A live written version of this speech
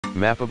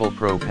Mappable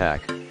Pro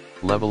Pack.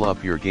 Level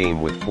up your game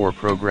with 4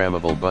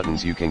 programmable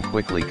buttons. You can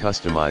quickly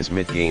customize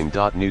mid-game.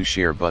 New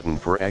share button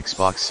for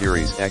Xbox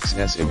Series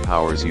XS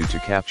empowers you to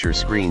capture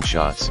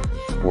screenshots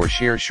or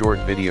share short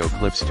video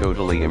clips.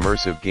 Totally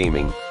immersive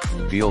gaming.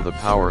 Feel the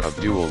power of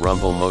dual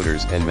rumble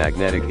motors and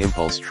magnetic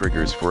impulse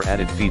triggers for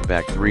added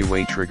feedback.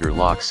 3-way trigger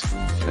locks.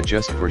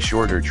 Adjust for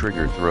shorter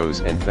trigger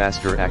throws and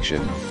faster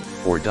action,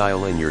 or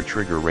dial in your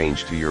trigger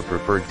range to your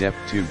preferred depth.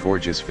 2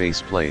 gorgeous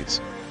face plates.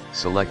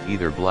 Select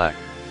either black,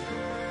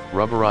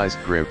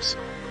 rubberized grips,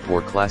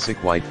 or classic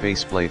white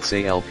faceplates.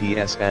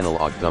 ALPS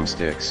analog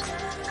thumbsticks.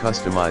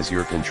 Customize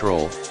your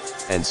control,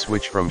 and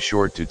switch from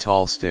short to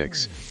tall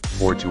sticks,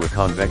 or to a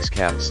convex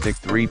capped stick.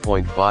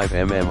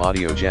 3.5mm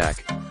audio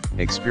jack.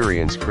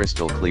 Experience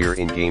crystal clear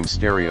in-game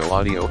stereo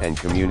audio and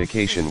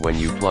communication when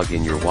you plug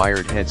in your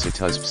wired headset.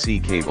 USB-C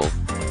cable,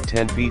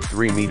 10 feet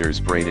 3 meters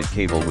braided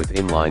cable with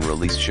inline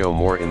release. Show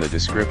more in the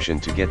description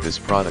to get this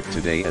product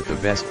today at the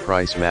best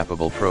price.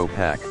 Mappable Pro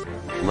Pack.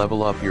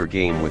 Level up your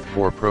game with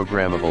 4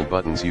 programmable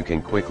buttons. You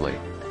can quickly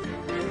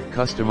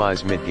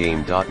customize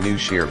mid-game. New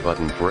share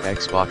button for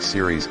Xbox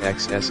Series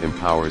XS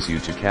empowers you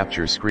to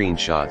capture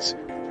screenshots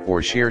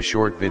or share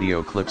short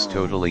video clips.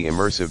 Totally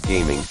immersive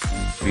gaming.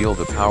 Feel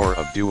the power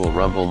of dual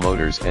rumble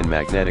motors and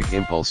magnetic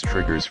impulse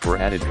triggers for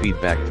added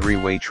feedback.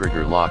 3-way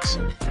trigger locks.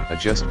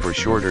 Adjust for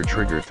shorter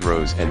trigger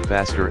throws and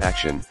faster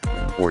action,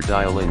 or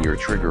dial in your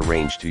trigger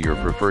range to your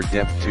preferred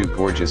depth. 2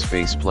 gorgeous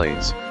face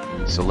plates.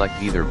 Select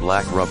either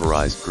black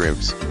rubberized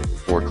grips,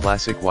 or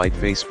classic white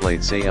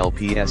faceplates.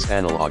 ALPS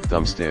analog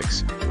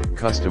thumbsticks.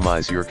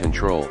 Customize your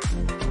control,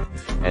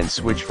 and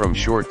switch from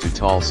short to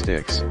tall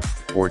sticks,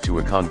 or to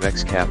a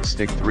convex capped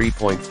stick.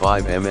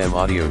 3.5mm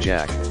audio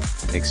jack.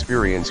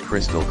 Experience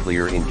crystal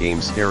clear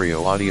in-game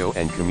stereo audio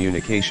and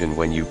communication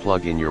when you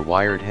plug in your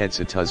wired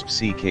headset.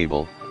 USB-C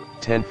cable,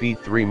 10 feet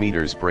 3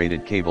 meters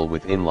braided cable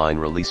with inline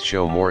release.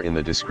 Show more in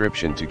the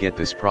description to get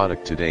this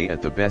product today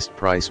at the best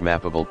price.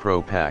 Mappable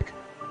Pro Pack.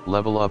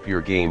 Level up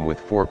your game with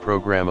 4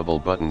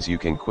 programmable buttons. You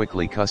can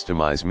quickly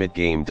customize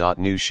mid-game.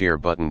 New share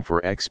button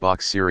for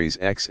Xbox Series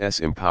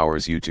XS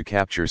empowers you to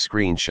capture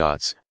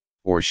screenshots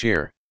or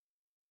share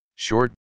short